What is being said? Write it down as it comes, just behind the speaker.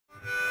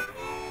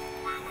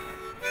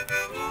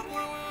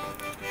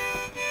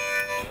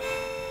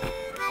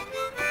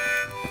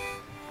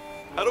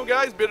Hello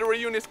guys,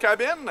 billyrioux in his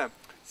cabin.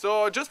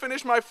 So I just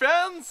finished my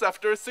fence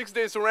after 6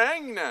 days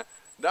rain.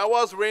 That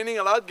was raining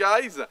a lot,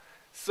 guys.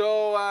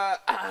 So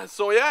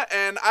yeah,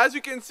 and as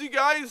you can see,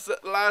 guys,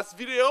 last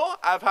video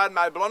I've had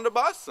my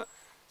blunderbuss.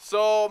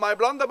 So my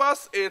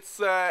blunderbuss, it's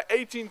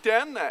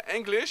 1810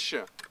 English,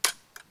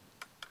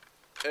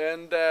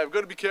 and I've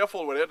got to be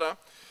careful with it.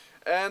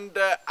 And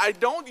I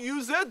don't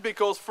use it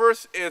because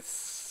first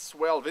it's,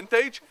 well,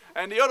 vintage,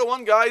 and the other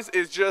one, guys,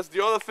 is just,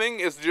 the other thing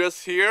is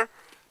just here.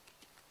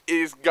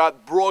 It's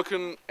got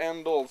broken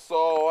handle,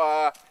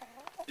 so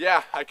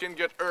yeah, I can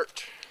get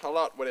hurt a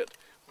lot with it.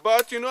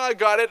 But you know, I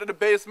got it at the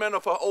basement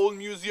of an old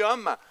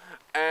museum,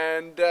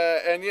 and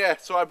yeah,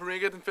 so I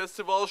bring it in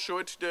festivals, show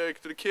it to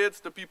the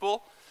kids, the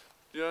people,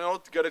 you know,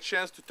 to get a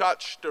chance to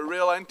touch the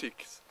real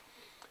antiques.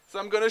 So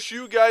I'm gonna show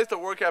you guys the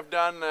work I've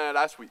done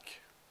last week.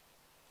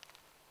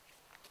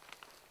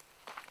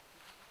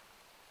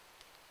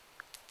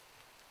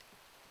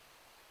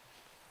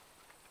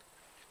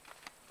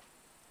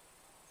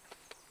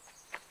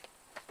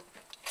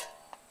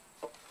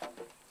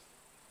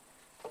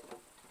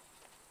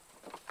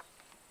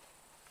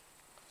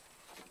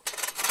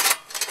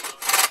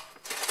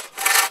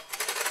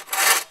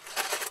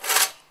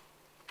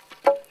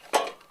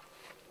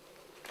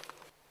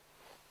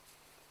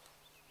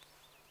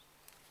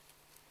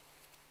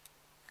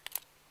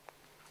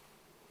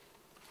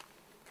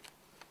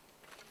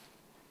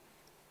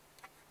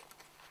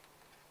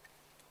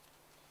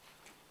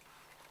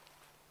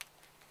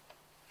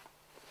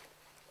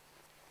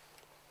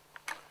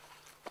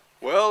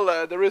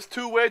 Well, there is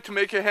two ways to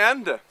make a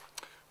hand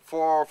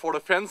for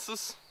the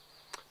fences,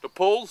 the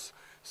poles.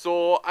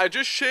 So I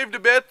just shaved a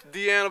bit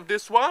the end of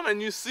this one,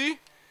 and you see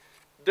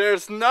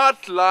there's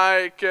not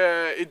like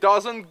it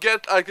doesn't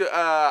get like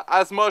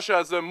as much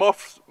as a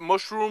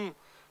mushroom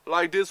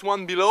like this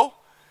one below.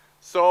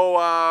 So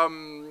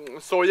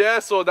yeah,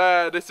 so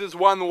that this is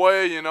one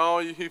way, you know,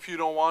 if you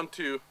don't want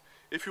to,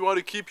 if you want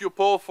to keep your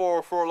pole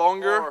for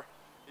longer, or,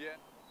 yeah,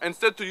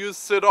 instead to use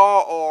cedar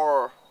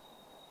or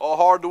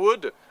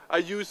hardwood, I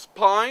use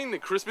pine, a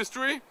Christmas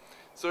tree,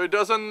 so it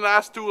doesn't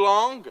last too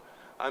long.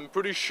 I'm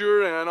pretty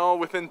sure, you know,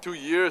 within 2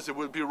 years it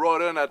will be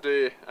rotten at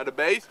the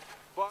base.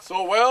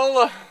 So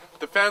well,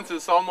 the fence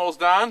is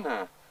almost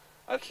done,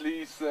 at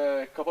least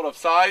a couple of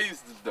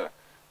sides.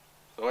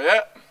 So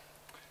yeah,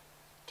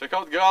 check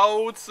out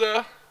goats.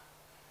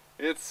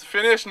 It's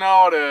finished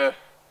now, the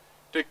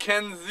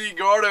Kenzie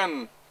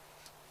garden.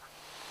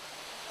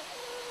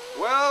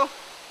 Well,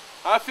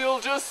 I feel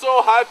just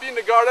so happy in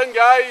the garden,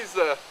 guys.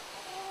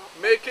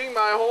 Making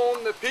my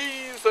own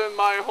peas and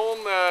my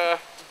own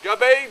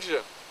garbage.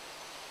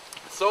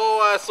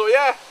 So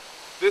yeah,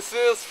 this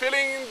is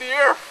filling the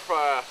earth.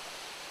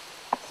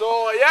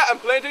 So yeah, I'm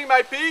planting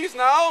my peas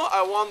now.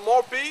 I want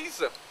more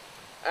peas,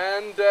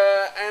 and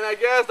I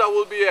guess that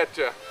will be it.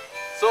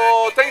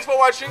 So thanks for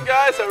watching,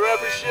 guys. I really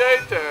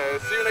appreciate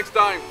it. See you next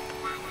time.